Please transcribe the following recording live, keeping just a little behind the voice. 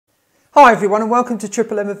Hi everyone and welcome to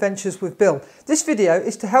Triple M Adventures with Bill. This video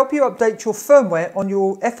is to help you update your firmware on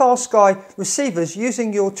your FrSky receivers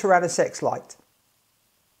using your Taranis X-Lite.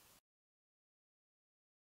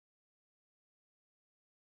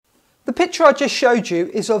 The picture I just showed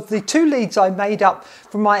you is of the two leads I made up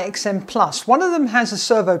from my XM Plus. One of them has a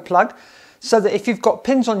servo plug so that if you've got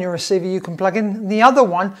pins on your receiver you can plug in. The other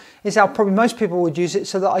one is how probably most people would use it,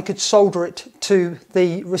 so that I could solder it to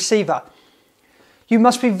the receiver. You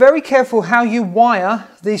must be very careful how you wire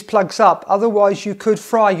these plugs up, otherwise you could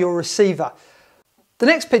fry your receiver. The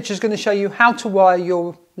next picture is going to show you how to wire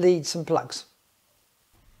your leads and plugs.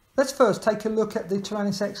 Let's first take a look at the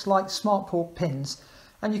Taranis X-Lite smart port pins.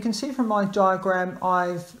 And you can see from my diagram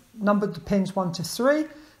I've numbered the pins 1 to 3,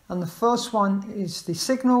 and the first one is the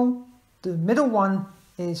signal, the middle one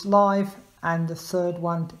is live, and the third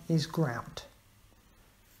one is ground.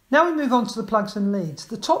 Now we move on to the plugs and leads.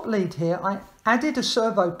 The top lead here, I added a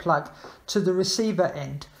servo plug to the receiver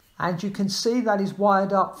end, and you can see that is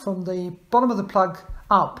wired up from the bottom of the plug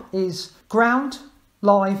up is ground,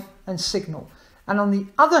 live and signal. And on the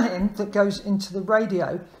other end that goes into the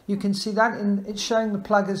radio, you can see that it's showing the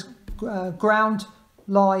plug as ground,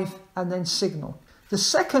 live and then signal. The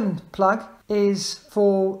second plug is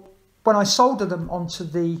for when I solder them onto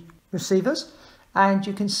the receivers, and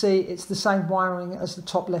you can see it's the same wiring as the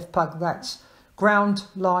top left plug. That's ground,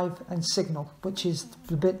 live and signal, which is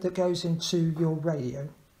the bit that goes into your radio.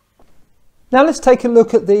 Now let's take a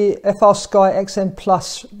look at the FrSky XM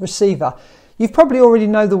Plus receiver. You've probably already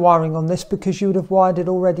know the wiring on this because you would have wired it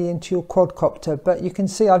already into your quadcopter, but you can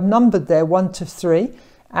see I've numbered there 1 to 3,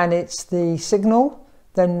 and it's the signal,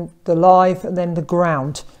 then the live and then the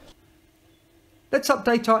ground. Let's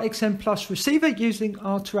update our XM Plus receiver using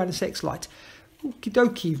our Taranis X-Lite. Okie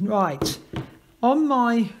dokie, right. On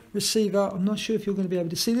my receiver, I'm not sure if you're going to be able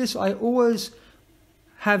to see this, I always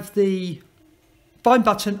have the bind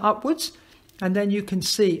button upwards, and then you can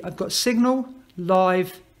see I've got signal,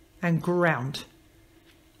 live and ground.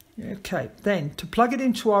 Okay, then to plug it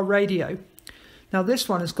into our radio, now this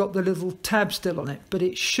one has got the little tab still on it, but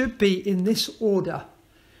it should be in this order,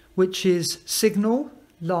 which is signal,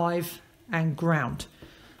 live and ground.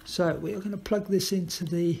 So we're going to plug this into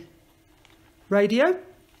the radio.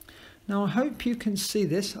 Now I hope you can see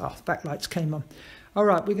this. Oh, the backlights came on. All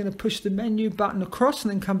right, we're going to push the menu button across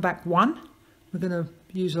and then come back 1. We're going to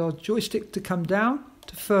use our joystick to come down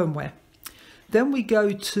to firmware. Then we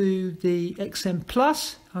go to the XM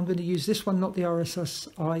Plus. I'm going to use this one, not the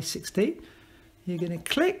RSSI 16. You're going to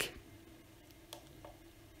click.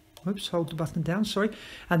 Whoops, hold the button down, sorry.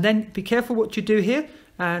 And then be careful what you do here.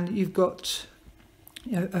 And you've got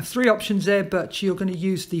 3 options there, but you're going to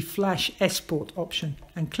use the flash export option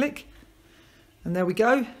and click. And there we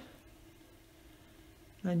go.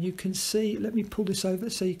 And you can see, let me pull this over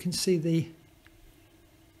so you can see the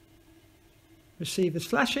receiver's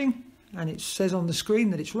flashing. And it says on the screen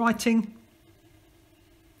that it's writing.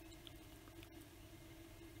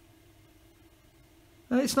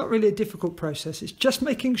 It's not really a difficult process. It's just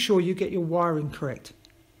making sure you get your wiring correct.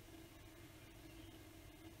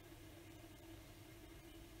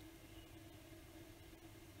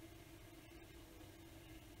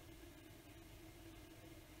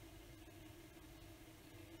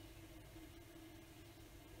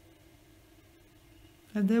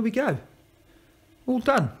 And there we go. All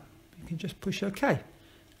done. You can just push OK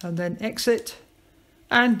and then exit,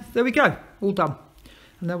 and there we go, all done.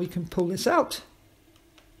 And now we can pull this out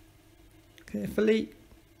carefully.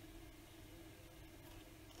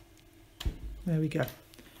 There we go,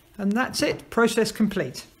 and that's it, process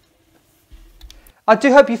complete. I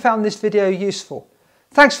do hope you found this video useful.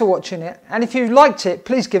 Thanks for watching it, and if you liked it,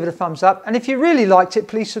 please give it a thumbs up, and if you really liked it,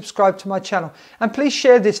 please subscribe to my channel, and please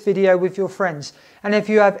share this video with your friends. And if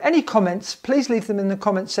you have any comments, please leave them in the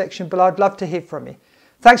comments section below. I'd love to hear from you.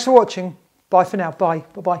 Thanks for watching. Bye for now. Bye.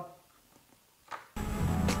 Bye-bye.